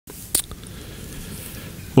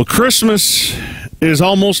Well, Christmas is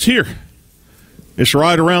almost here. It's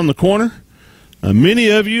right around the corner. Many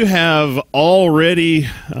of you have already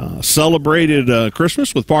celebrated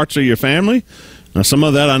Christmas with parts of your family. Now, some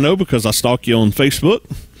of that I know because I stalk you on Facebook.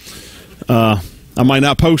 I might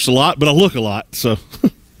not post a lot, but I look a lot. So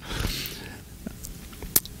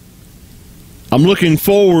I'm looking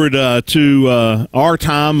forward to our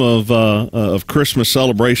time of Christmas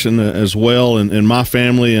celebration as well in my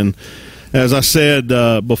family. And as I said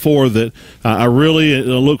before, that I really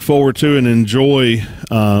look forward to and enjoy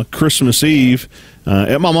Christmas Eve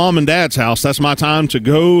at my mom and dad's house. That's my time to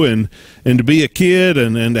go and to be a kid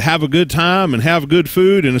and to have a good time and have good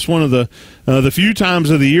food. And it's one of the few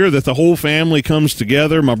times of the year that the whole family comes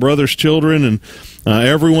together, my brother's children and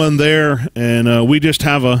everyone there, and we just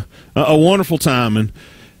have a wonderful time. And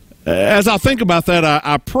as I think about that,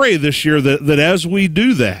 I pray this year that as we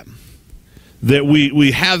do that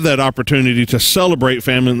we have that opportunity to celebrate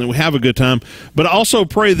family and that we have a good time. But I also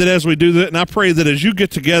pray that as we do that, and I pray that as you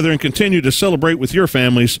get together and continue to celebrate with your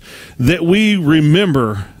families, that we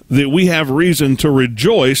remember that we have reason to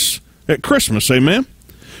rejoice at Christmas. Amen?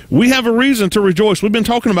 We have a reason to rejoice. We've been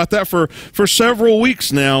talking about that for several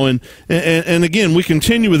weeks now, and again, we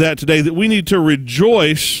continue with that today, that we need to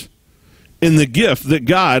rejoice in the gift that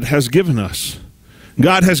God has given us.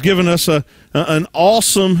 God has given us an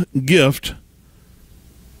awesome gift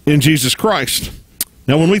in Jesus Christ.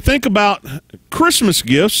 Now, when we think about Christmas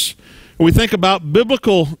gifts, we think about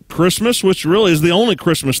biblical Christmas, which really is the only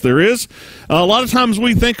Christmas there is. A lot of times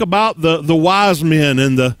we think about the wise men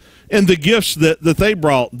and the gifts that they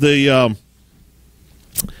brought. The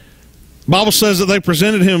Bible says that they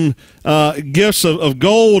presented him gifts of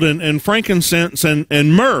gold and frankincense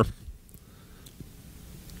and myrrh.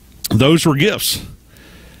 Those were gifts.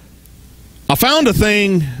 I found a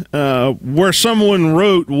thing where someone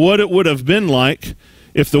wrote what it would have been like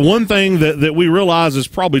if the one thing that we realize is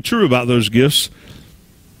probably true about those gifts,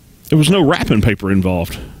 there was no wrapping paper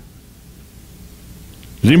involved. Has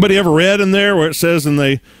anybody ever read in there where it says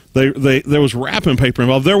there was wrapping paper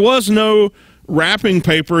involved? There was no wrapping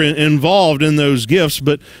paper involved in those gifts,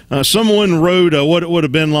 but someone wrote what it would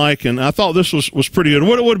have been like, and I thought this was pretty good.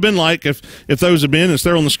 What it would have been like if those had been, it's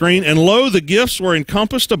there on the screen. And lo, the gifts were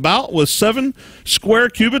encompassed about with 7 square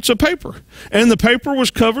cubits of paper, and the paper was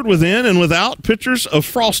covered within and without pictures of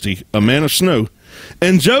Frosty, a man of snow.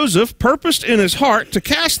 And Joseph purposed in his heart to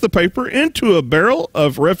cast the paper into a barrel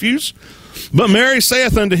of refuse. But Mary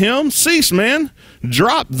saith unto him, Cease, man,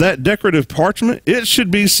 drop that decorative parchment. It should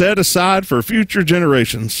be set aside for future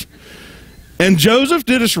generations. And Joseph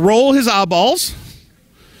didst roll his eyeballs.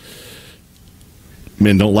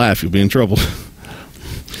 Men, don't laugh, you'll be in trouble.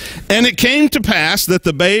 And it came to pass that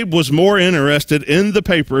the babe was more interested in the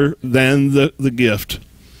paper than the gift.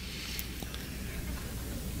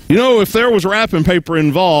 You know, if there was wrapping paper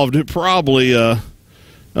involved, it probably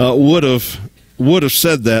would have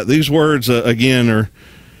said that. These words again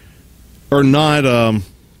are not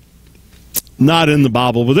in the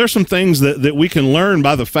Bible, but there's some things that we can learn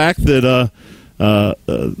by the fact that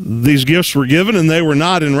these gifts were given and they were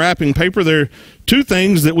not in wrapping paper. There are 2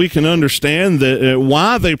 things that we can understand that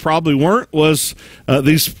why they probably weren't was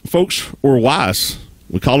these folks were wise.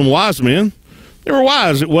 We call them wise men. They were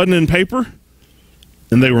wise. It wasn't in paper,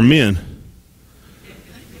 and they were men.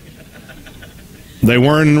 They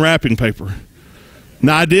weren't in wrapping paper.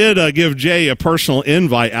 Now, I did give Jay a personal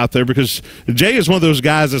invite out there because Jay is one of those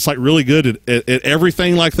guys that's like really good at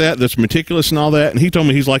everything like that, that's meticulous and all that. And he told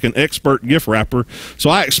me he's like an expert gift wrapper. So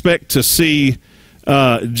I expect to see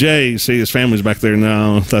Jay. See, his family's back there.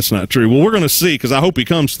 No, that's not true. Well, we're going to see, because I hope he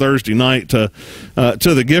comes Thursday night to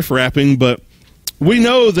the gift wrapping. But we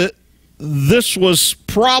know that this was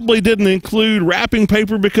probably didn't include wrapping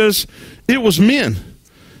paper because it was men.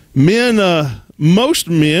 Most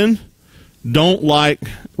men don't like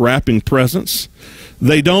wrapping presents.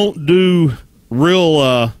 They don't do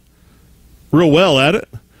real well at it.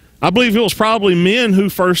 I believe it was probably men who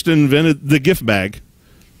first invented the gift bag.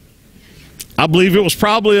 I believe it was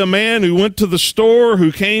probably a man who went to the store,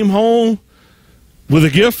 who came home with a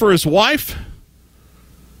gift for his wife,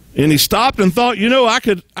 and he stopped and thought, you know, I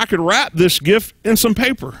could wrap this gift in some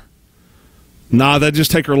paper. Nah, that'd just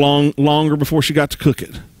take her longer before she got to cook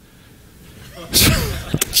it.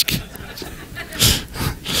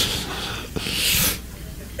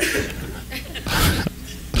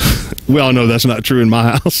 We all know that's not true in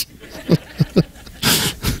my house.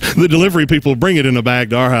 The delivery people bring it in a bag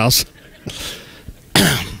to our house.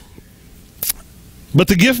 But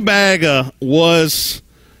the gift bag was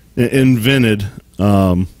invented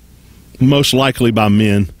most likely by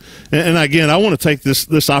men. And again, I want to take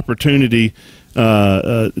this opportunity,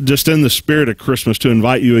 just in the spirit of Christmas, to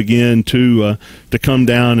invite you again to come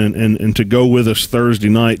down and to go with us Thursday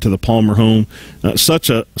night to the Palmer home. Such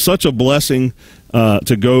a blessing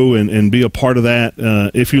to go and be a part of that.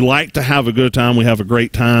 If you like to have a good time, we have a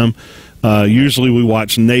great time. Usually we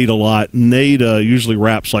watch Nate a lot. Nate usually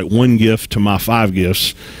wraps like one gift to my 5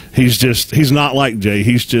 gifts. He's not like Jay.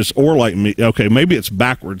 Or like me. Okay, maybe it's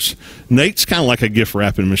backwards. Nate's kind of like a gift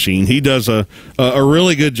wrapping machine. He does a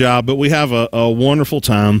really good job, but we have a wonderful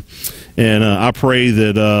time. And I pray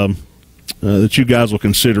that you guys will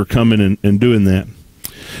consider coming and doing that.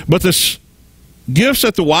 But this gifts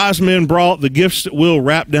that the wise men brought, the gifts that we'll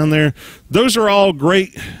wrap down there, those are all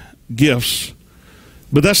great gifts.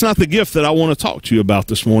 But that's not the gift that I want to talk to you about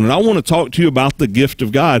this morning. I want to talk to you about the gift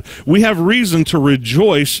of God. We have reason to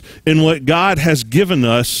rejoice in what God has given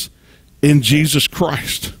us in Jesus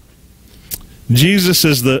Christ. Jesus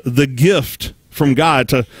is the gift from God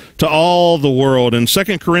to all the world. In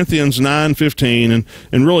 2 Corinthians 9:15,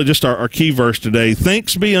 and really just our key verse today,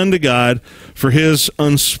 thanks be unto God for his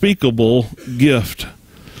unspeakable gift.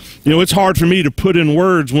 You know, it's hard for me to put in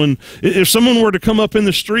words when, if someone were to come up in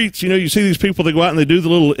the streets, you know, you see these people that go out and they do the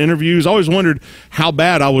little interviews. I always wondered how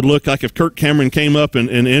bad I would look like if Kirk Cameron came up and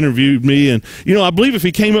interviewed me. And, you know, I believe if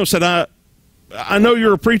he came up and said, I know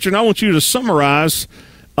you're a preacher and I want you to summarize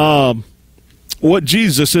what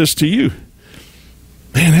Jesus is to you.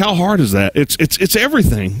 Man, how hard is that? It's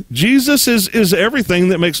everything. Jesus is everything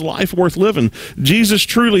that makes life worth living. Jesus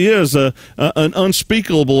truly is an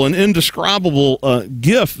unspeakable and indescribable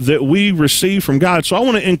gift that we receive from God. So I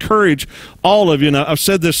want to encourage all of you, and I've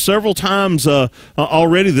said this several times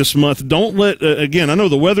already this month, don't let, again, I know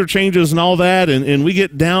the weather changes and all that, and we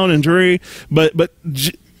get down and dreary, but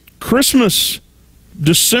Christmas,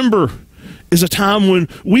 December, is a time when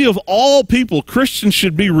we, of all people, Christians,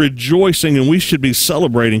 should be rejoicing and we should be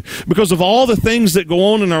celebrating because of all the things that go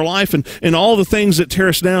on in our life and all the things that tear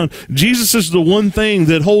us down. Jesus is the one thing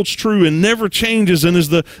that holds true and never changes and is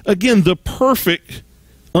the perfect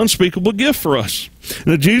unspeakable gift for us.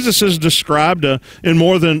 Now, Jesus is described in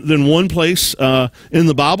more than one place in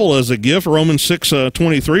the Bible as a gift. Romans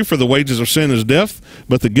 6:23, for the wages of sin is death,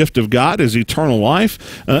 but the gift of God is eternal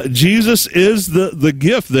life. Jesus is the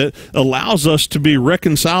gift that allows us to be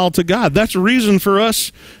reconciled to God. That's a reason for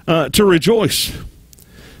us to rejoice.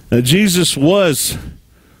 Jesus was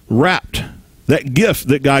wrapped. That gift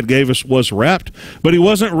that God gave us was wrapped, but he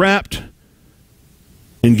wasn't wrapped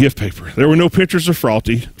in gift paper. There were no pictures of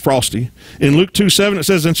Frosty. In Luke 2:7 it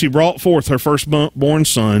says, and she brought forth her firstborn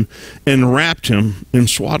son and wrapped him in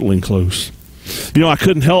swaddling clothes. You know, I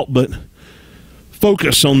couldn't help but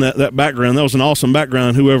focus on that background. That was an awesome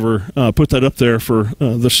background, whoever put that up there for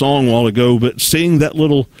the song a while ago. But seeing that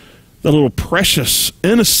little precious,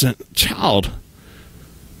 innocent child,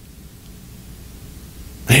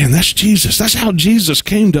 man, that's Jesus. That's how Jesus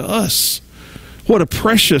came to us. What a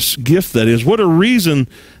precious gift that is. What a reason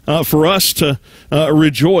for us to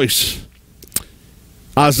rejoice.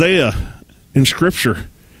 Isaiah in Scripture,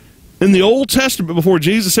 in the Old Testament, before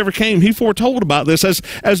Jesus ever came, he foretold about this,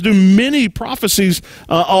 as do many prophecies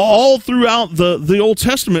all throughout the Old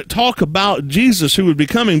Testament talk about Jesus who would be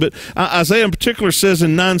coming. But Isaiah in particular says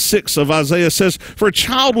in 9:6 of Isaiah says, for a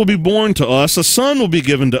child will be born to us, a son will be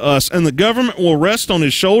given to us, and the government will rest on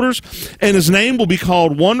his shoulders, and his name will be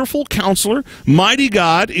called Wonderful Counselor, Mighty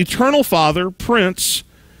God, Eternal Father, Prince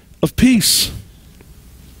of Peace.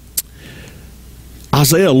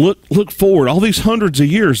 Isaiah looked forward all these hundreds of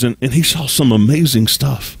years, and he saw some amazing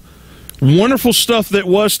stuff. Wonderful stuff that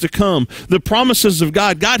was to come. The promises of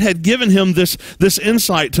God. God had given him this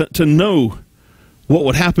insight to know what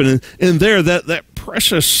would happen. And there, that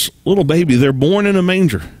precious little baby, they're born in a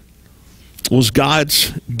manger, was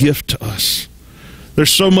God's gift to us. There's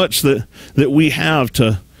so much that we have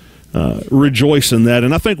to rejoice in that.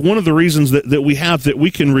 And I think one of the reasons that we have that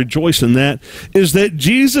we can rejoice in that is that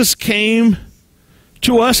Jesus came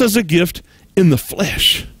to us as a gift in the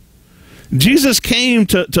flesh. Jesus came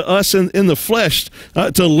to us in the flesh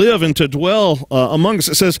to live and to dwell among us.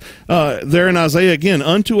 It says there in Isaiah again,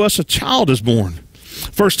 unto us a child is born.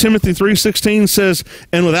 1 Timothy 3:16 says,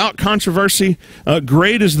 and without controversy,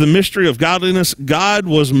 great is the mystery of godliness. God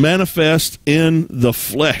was manifest in the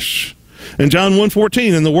flesh. And John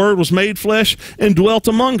 1:14, and the Word was made flesh and dwelt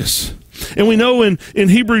among us. And we know in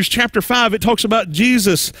Hebrews chapter 5, it talks about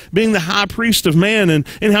Jesus being the high priest of man and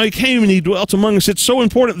how he came and he dwelt among us. It's so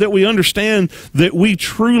important that we understand that we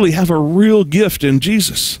truly have a real gift in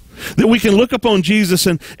Jesus. That we can look upon Jesus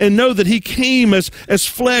and know that he came as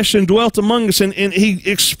flesh and dwelt among us, and he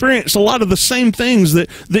experienced a lot of the same things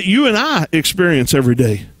that you and I experience every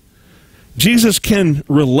day. Jesus can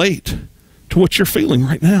relate to what you're feeling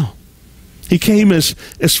right now. He came as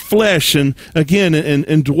flesh and again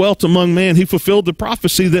and dwelt among man. He fulfilled the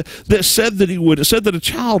prophecy that said that he would. It said that a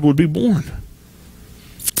child would be born.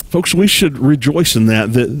 Folks, we should rejoice in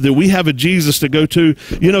that we have a Jesus to go to,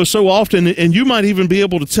 so often, and you might even be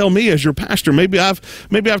able to tell me as your pastor, maybe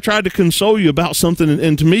I've tried to console you about something,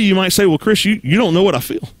 and to me you might say, well, Chris, you don't know what I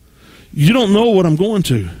feel. You don't know what I'm going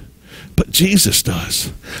to. But Jesus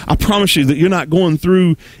does. I promise you that you're not going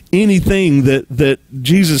through anything that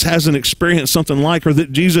Jesus hasn't experienced something like, or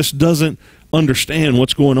that Jesus doesn't understand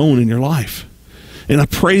what's going on in your life. And I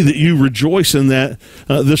pray that you rejoice in that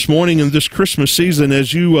this morning in this Christmas season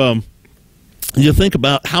as you think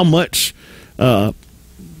about how much God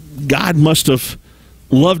must have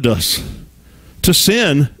loved us to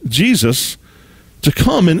send Jesus to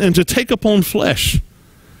come and to take upon flesh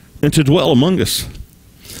and to dwell among us.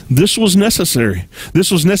 This was necessary.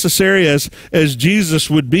 This was necessary as Jesus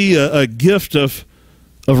would be a gift of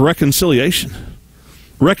reconciliation.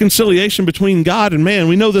 Reconciliation between God and man.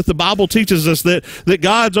 We know that the Bible teaches us that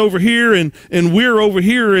God's over here and we're over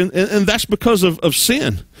here, and that's because of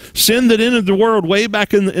sin. Sin that entered the world way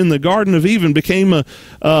back in the Garden of Eden became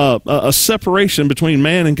a separation between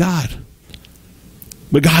man and God.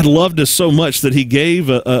 But God loved us so much that he gave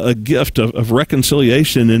a gift of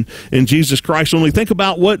reconciliation in Jesus Christ. When we think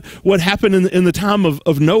about what happened in the time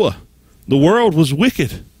of Noah, the world was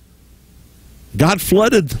wicked. God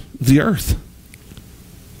flooded the earth.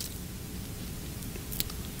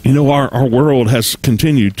 Our world has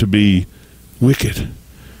continued to be wicked.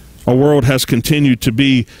 Our world has continued to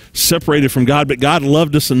be separated from God, but God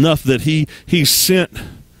loved us enough that he sent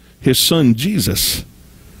his son Jesus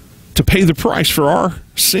to pay the price for our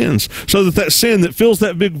sins, so that sin that fills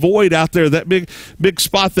that big void out there, that big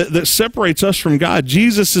spot that separates us from God,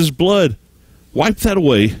 Jesus' blood wiped that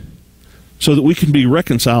away so that we can be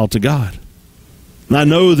reconciled to God. And I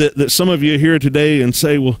know that some of you are here today and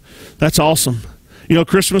say, well, that's awesome.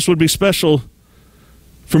 Christmas would be special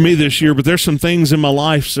for me this year, but there's some things in my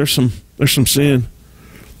life, there's some sin.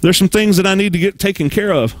 There's some things that I need to get taken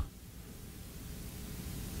care of.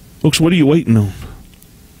 Folks, what are you waiting on?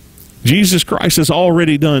 Jesus Christ has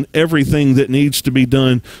already done everything that needs to be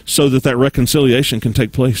done so that reconciliation can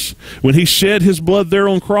take place. When he shed his blood there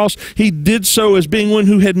on the cross, he did so as being one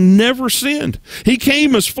who had never sinned. He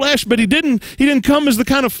came as flesh, but he didn't come as the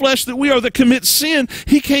kind of flesh that we are that commits sin.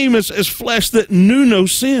 He came as flesh that knew no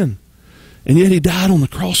sin. And yet he died on the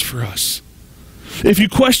cross for us. If you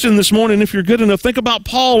question this morning, if you're good enough, think about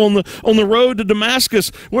Paul on the road to Damascus,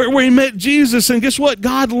 where he met Jesus, and guess what?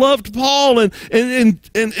 God loved Paul,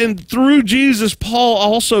 and through Jesus, Paul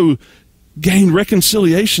also gained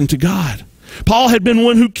reconciliation to God. Paul had been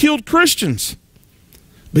one who killed Christians,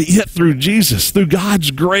 but yet through Jesus, through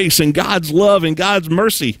God's grace and God's love and God's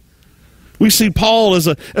mercy, we see Paul as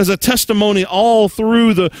a testimony all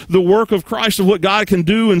through the work of Christ of what God can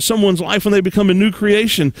do in someone's life when they become a new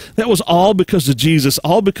creation. That was all because of Jesus,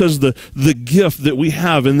 all because of the gift that we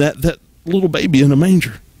have in that little baby in a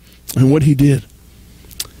manger and what he did.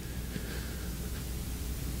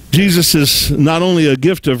 Jesus is not only a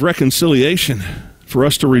gift of reconciliation for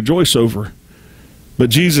us to rejoice over, but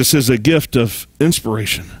Jesus is a gift of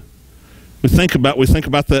inspiration. We think about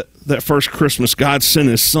that first Christmas. God sent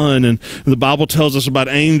his son, and the Bible tells us about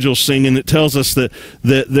angels singing. It tells us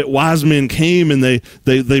that wise men came and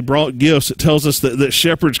they brought gifts. It tells us that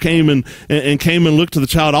shepherds came and came and looked to the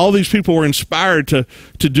child. All these people were inspired to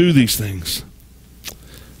do these things.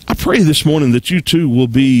 I pray this morning that you too will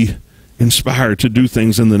be inspired to do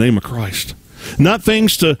things in the name of Christ. Not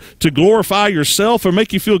things to glorify yourself or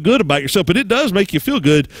make you feel good about yourself, but it does make you feel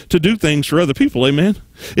good to do things for other people, amen?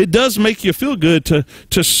 It does make you feel good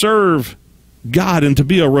to serve God and to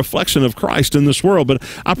be a reflection of Christ in this world. But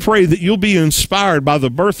I pray that you'll be inspired by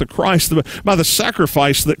the birth of Christ, by the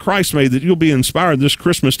sacrifice that Christ made, that you'll be inspired this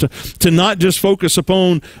Christmas to not just focus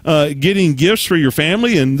upon getting gifts for your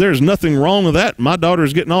family, and there's nothing wrong with that. My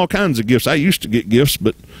daughter's getting all kinds of gifts. I used to get gifts,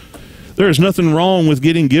 but there's nothing wrong with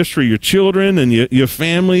getting gifts for your children and your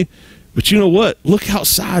family. But you know what? Look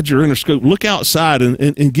outside your inner scope. Look outside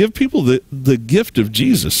and give people the gift of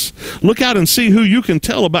Jesus. Look out and see who you can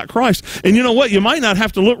tell about Christ. And you know what? You might not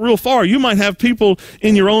have to look real far. You might have people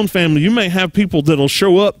in your own family. You may have people that'll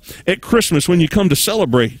show up at Christmas when you come to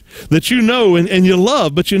celebrate that you know and you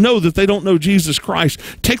love, but you know that they don't know Jesus Christ.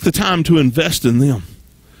 Take the time to invest in them.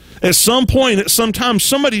 At some point, at some time,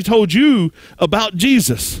 somebody told you about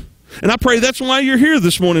Jesus. And I pray that's why you're here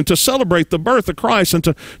this morning, to celebrate the birth of Christ and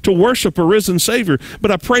to worship a risen Savior.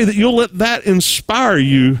 But I pray that you'll let that inspire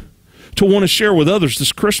you to want to share with others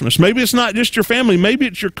this Christmas. Maybe it's not just your family. Maybe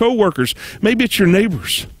it's your coworkers. Maybe it's your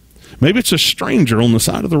neighbors. Maybe it's a stranger on the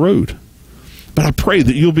side of the road. But I pray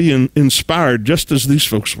that you'll be inspired just as these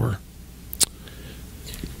folks were.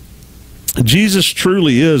 Jesus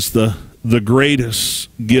truly is the greatest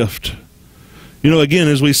gift. You know, again,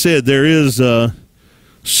 as we said, there is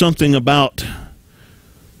something about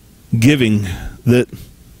giving that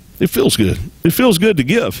it feels good. It feels good to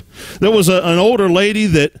give. There was an older lady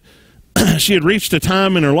that she had reached a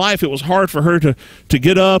time in her life it was hard for her to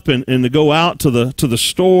get up and to go out to the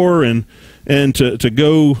store and to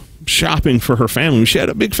go shopping for her family. She had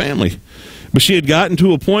a big family. But she had gotten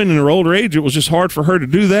to a point in her older age, it was just hard for her to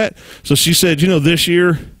do that. So she said, you know, this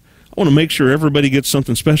year, I want to make sure everybody gets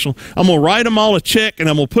something special. I'm going to write them all a check, and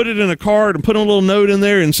I'm going to put it in a card and put a little note in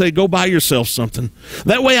there and say, go buy yourself something.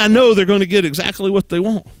 That way I know they're going to get exactly what they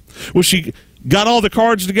want. Well, she got all the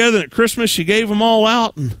cards together, and at Christmas she gave them all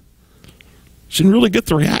out, and she didn't really get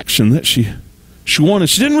the reaction that she wanted.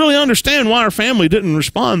 She didn't really understand why her family didn't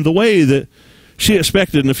respond the way that she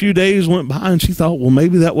expected. And a few days went by, and she thought, well,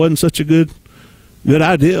 maybe that wasn't such a good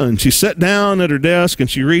idea. And she sat down at her desk, and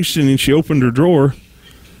she reached in and she opened her drawer,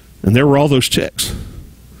 and there were all those checks.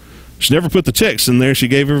 She never put the checks in there. She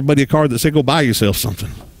gave everybody a card that said, go buy yourself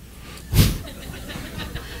something.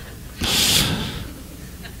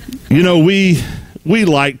 You know, we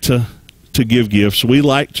like to give gifts. We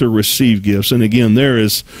like to receive gifts. And again, there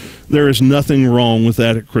is nothing wrong with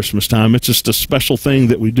that at Christmas time. It's just a special thing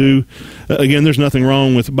that we do. Again, there's nothing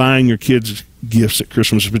wrong with buying your kids gifts at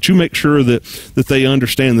Christmas, but you make sure that they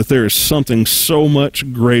understand that there is something so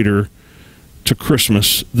much greater to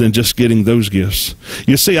Christmas than just getting those gifts.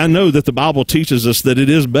 You see, I know that the Bible teaches us that it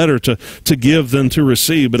is better to give than to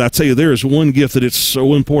receive, but I tell you, there is one gift that it's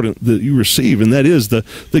so important that you receive, and that is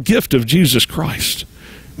the gift of Jesus Christ.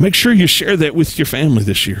 Make sure you share that with your family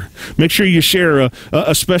this year. Make sure you share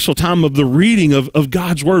a special time of the reading of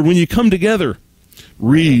God's Word. When you come together,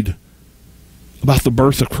 read about the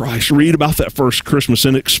birth of Christ. Read about that first Christmas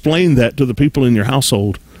and explain that to the people in your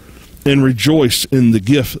household, and rejoice in the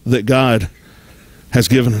gift that God has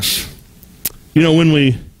given us. You know, when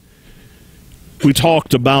we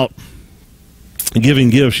talked about giving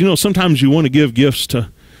gifts, you know, sometimes you want to give gifts to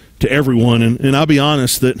everyone, and I'll be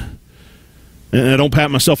honest that, and I don't pat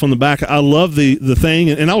myself on the back, I love the thing,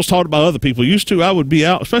 and I was taught by other people. Used to, I would be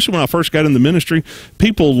out, especially when I first got in the ministry,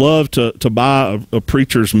 people love to buy a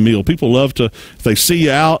preacher's meal. People love to, if they see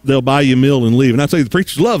you out, they'll buy you a meal and leave. And I tell you, the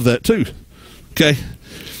preachers love that too. Okay?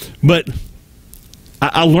 But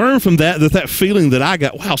I learned from that feeling that I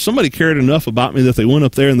got, wow, somebody cared enough about me that they went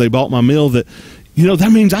up there and they bought my meal, that, you know,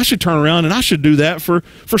 that means I should turn around and I should do that for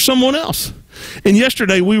someone else. And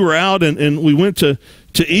yesterday we were out and we went to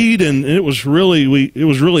eat, and it was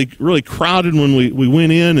really crowded when we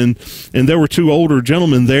went in, and there were two older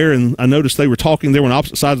gentlemen there, and I noticed they were talking. They were on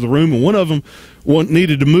opposite sides of the room, and one of them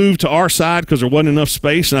needed to move to our side because there wasn't enough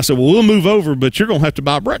space, and I said, well, we'll move over, but you're going to have to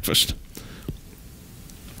buy breakfast.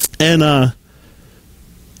 And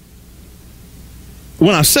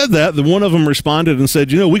when I said that, the one of them responded and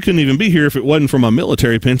said, you know, we couldn't even be here if it wasn't for my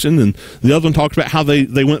military pension. And the other one talked about how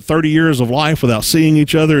they went 30 years of life without seeing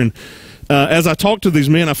each other. And as I talked to these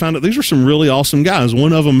men, I found out these were some really awesome guys.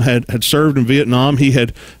 One of them had served in Vietnam. He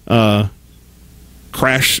had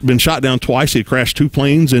been shot down twice. He had crashed 2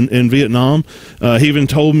 planes in Vietnam. He even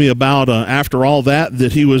told me about, after all that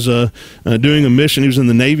he was doing a mission. He was in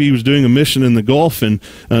the Navy. He was doing a mission in the Gulf and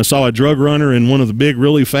saw a drug runner in one of the big,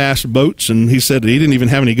 really fast boats. And he said that he didn't even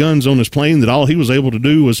have any guns on his plane, that all he was able to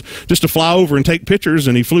do was just to fly over and take pictures.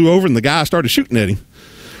 And he flew over, and the guy started shooting at him.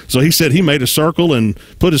 So he said he made a circle and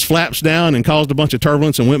put his flaps down and caused a bunch of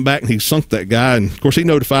turbulence and went back, and he sunk that guy. And, of course, he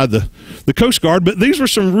notified the Coast Guard. But these were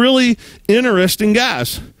some really interesting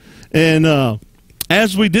guys. And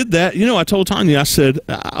as we did that, you know, I told Tanya, I said,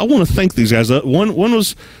 I want to thank these guys. One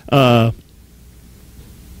was either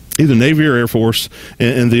Navy or Air Force,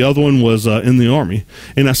 and the other one was in the Army.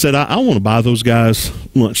 And I said, I want to buy those guys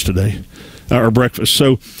lunch today. Or breakfast.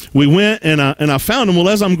 So we went, and I found them. Well,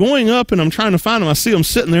 as I'm going up and I'm trying to find them, I see them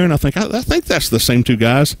sitting there, and I think that's the same 2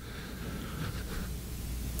 guys.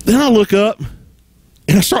 Then I look up,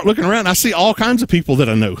 and I start looking around. I see all kinds of people that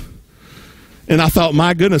I know. And I thought,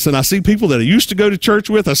 my goodness, and I see people that I used to go to church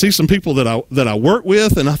with. I see some people that I work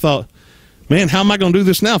with, and I thought, man, how am I going to do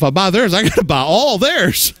this now? If I buy theirs, I got to buy all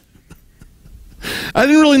theirs. I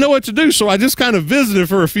didn't really know what to do, so I just kind of visited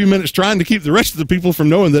for a few minutes, trying to keep the rest of the people from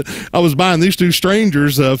knowing that I was buying these 2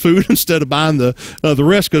 strangers food instead of buying the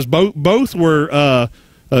rest, because both were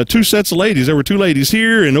two sets of ladies. There were two ladies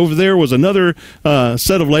here, and over there was another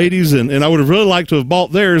set of ladies, and I would have really liked to have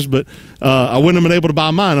bought theirs, but I wouldn't have been able to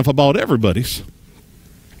buy mine if I bought everybody's.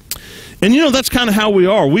 And that's kind of how we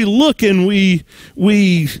are. We look and we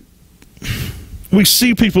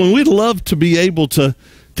see people, and we'd love to be able to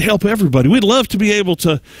help everybody. We'd love to be able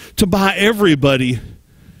to buy everybody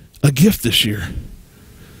a gift this year.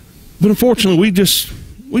 But unfortunately, we just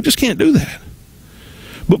can't do that.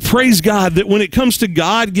 But praise God that when it comes to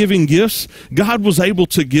God giving gifts, God was able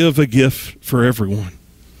to give a gift for everyone.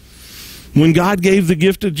 When God gave the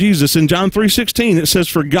gift of Jesus in John 3:16, it says,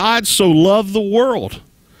 "For God so loved the world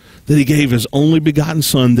that he gave his only begotten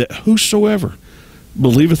Son, that whosoever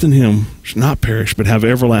believeth in him should not perish, but have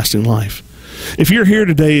everlasting life." If you're here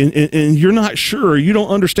today and you're not sure, or you don't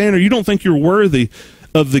understand, or you don't think you're worthy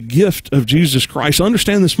of the gift of Jesus Christ,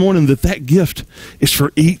 understand this morning that that gift is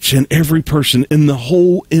for each and every person in the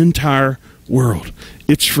whole entire world.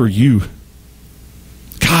 It's for you.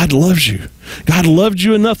 God loves you. God loved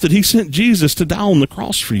you enough that he sent Jesus to die on the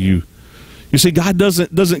cross for you. You see, God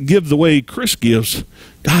doesn't give the way Chris gives.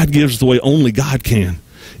 God gives the way only God can.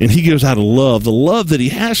 And he gives out of love, the love that he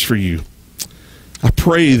has for you. I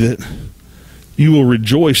pray that you will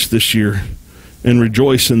rejoice this year and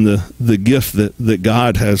rejoice in the gift that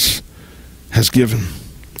God has given.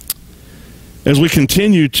 As we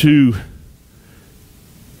continue to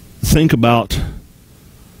think about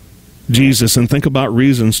Jesus and think about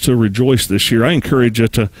reasons to rejoice this year, I encourage you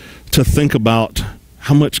to think about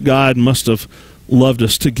how much God must have loved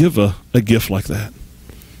us to give a gift like that.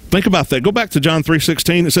 Think about that. Go back to John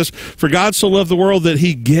 3:16. It says, "For God so loved the world that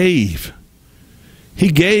he gave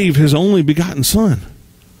his only begotten Son."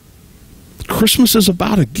 Christmas is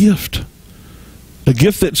about a gift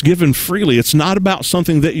that's given freely. It's not about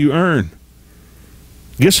something that you earn.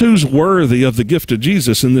 Guess who's worthy of the gift of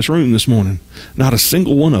Jesus in this room this morning? Not a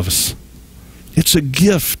single one of us. It's a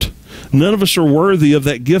gift. None of us are worthy of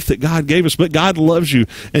that gift that God gave us, but God loves you,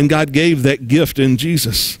 and God gave that gift in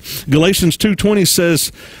Jesus. Galatians 2:20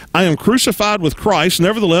 says, "I am crucified with Christ,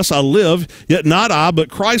 nevertheless I live, yet not I, but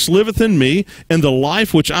Christ liveth in me, and the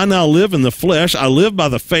life which I now live in the flesh, I live by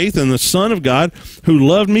the faith in the Son of God, who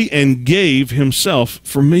loved me and gave himself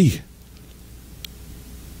for me."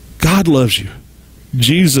 God loves you.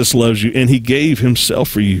 Jesus loves you, and he gave himself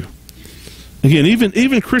for you. Again,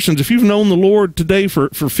 even Christians, if you've known the Lord today for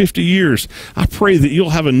 50 years, I pray that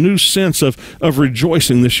you'll have a new sense of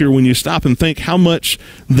rejoicing this year when you stop and think how much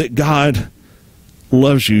that God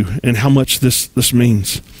loves you and how much this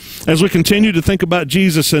means. As we continue to think about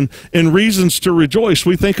Jesus and reasons to rejoice,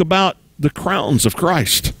 we think about the crowns of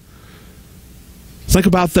Christ. Think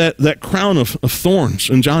about that crown of thorns.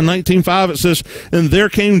 In John 19:5 it says, "And there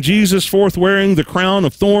came Jesus forth wearing the crown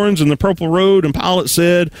of thorns and the purple robe, and Pilate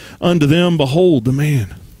said unto them, Behold the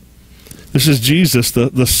man." This is Jesus,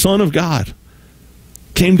 the Son of God,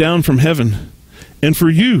 came down from heaven, and for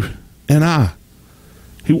you and I,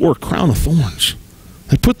 he wore a crown of thorns.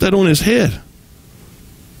 They put that on his head,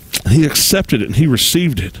 and he accepted it, and he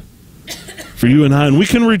received it for you and I. And we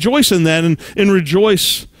can rejoice in that, and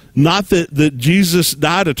rejoice not that Jesus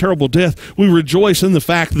died a terrible death. We rejoice in the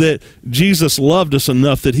fact that Jesus loved us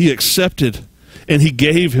enough that he accepted and he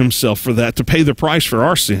gave himself for that, to pay the price for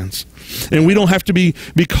our sins. And we don't have to be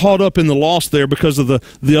caught up in the loss there because of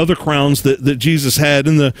the other crowns that Jesus had,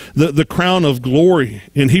 and the crown of glory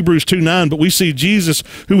in Hebrews 2:9. But we see Jesus,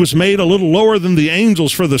 who was made a little lower than the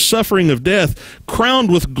angels for the suffering of death,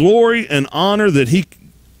 crowned with glory and honor, that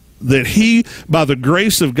he, by the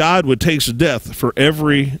grace of God, would taste death for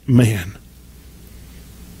every man.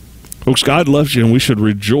 Folks, God loves you, and we should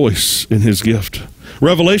rejoice in his gift.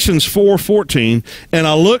 Revelations 4:14, "And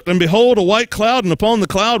I looked, and behold, a white cloud, and upon the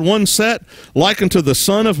cloud one sat like unto the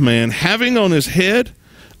Son of Man, having on his head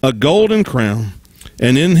a golden crown,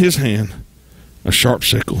 and in his hand a sharp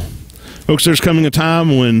sickle." Folks, there's coming a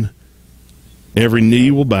time when every knee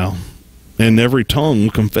will bow, and every tongue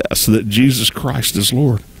will confess that Jesus Christ is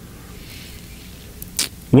Lord.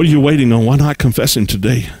 What are you waiting on? Why not confess him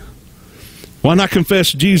today? Why not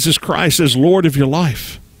confess Jesus Christ as Lord of your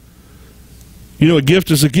life? You know, a gift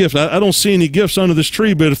is a gift. I don't see any gifts under this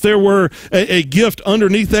tree, but if there were a gift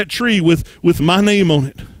underneath that tree with my name on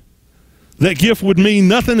it, that gift would mean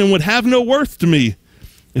nothing and would have no worth to me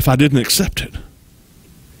if I didn't accept it.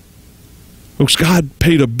 Folks, God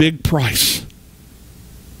paid a big price.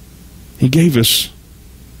 He gave us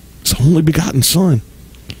his only begotten Son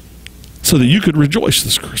so that you could rejoice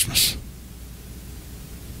this Christmas.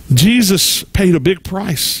 Jesus paid a big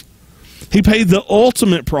price. He paid the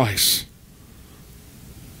ultimate price.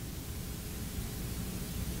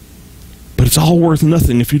 But it's all worth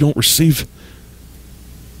nothing if you don't receive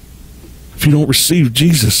if you don't receive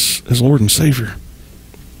Jesus as Lord and Savior.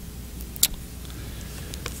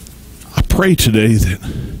 I pray today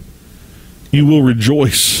that you will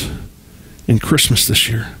rejoice in Christmas this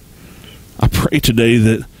year. I pray today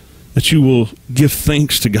that you will give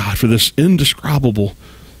thanks to God for this indescribable,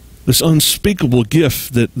 this unspeakable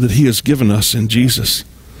gift that He has given us in Jesus.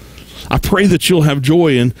 I pray that you'll have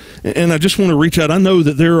joy, and I just want to reach out. I know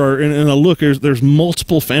that there are, and I look, there's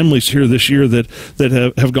multiple families here this year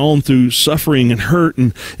that have gone through suffering and hurt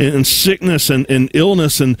and sickness and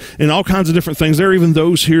illness and all kinds of different things. There are even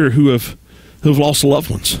those here who have lost loved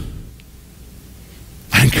ones.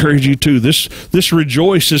 I encourage you too. This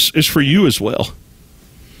rejoice is for you as well.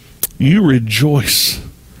 You rejoice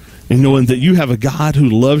in knowing that you have a God who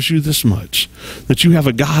loves you this much, that you have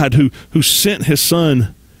a God who sent His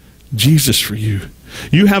Son Jesus for you.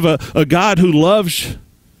 You have a God who loves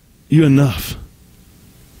you enough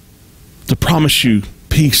to promise you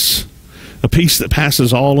peace, a peace that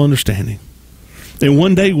passes all understanding. And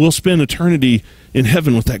one day we'll spend eternity in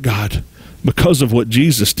heaven with that God because of what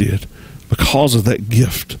Jesus did, because of that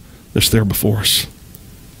gift that's there before us.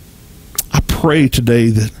 I pray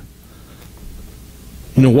today that,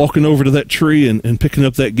 walking over to that tree and picking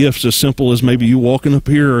up that gift is as simple as maybe you walking up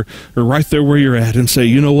here or right there where you're at and say,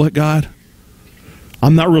 you know what, God?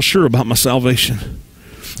 I'm not real sure about my salvation.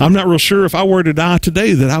 I'm not real sure if I were to die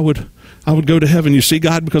today that I would go to heaven. You see,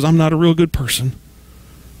 God, because I'm not a real good person.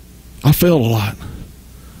 I failed a lot.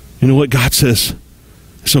 You know what? God says,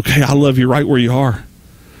 it's okay. I love you right where you are.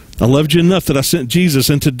 I loved you enough that I sent Jesus.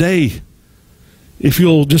 And today, if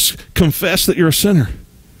you'll just confess that you're a sinner,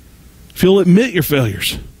 if you'll admit your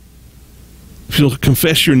failures, if you'll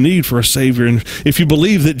confess your need for a Savior, and if you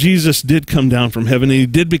believe that Jesus did come down from heaven and He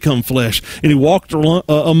did become flesh, and He walked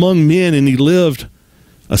among men and He lived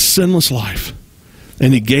a sinless life,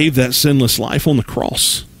 and He gave that sinless life on the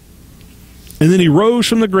cross, and then He rose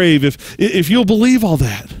from the grave, if you'll believe all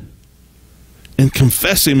that and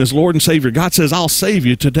confess Him as Lord and Savior, God says, I'll save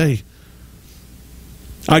you today.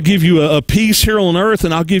 I give you a peace here on earth,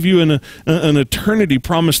 and I'll give you an eternity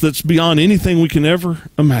promise that's beyond anything we can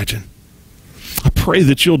ever imagine. I pray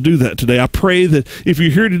that you'll do that today. I pray that if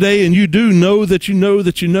you're here today and you do know that you know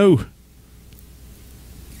that you know,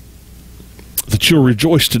 that you'll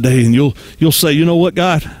rejoice today and you'll say, you know what,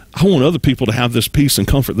 God, I want other people to have this peace and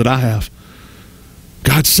comfort that I have.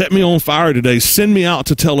 God, set me on fire today. Send me out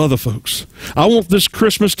to tell other folks. I want this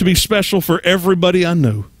Christmas to be special for everybody I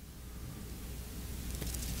know.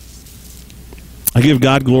 I give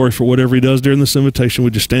God glory for whatever He does during this invitation.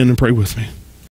 Would you stand and pray with me?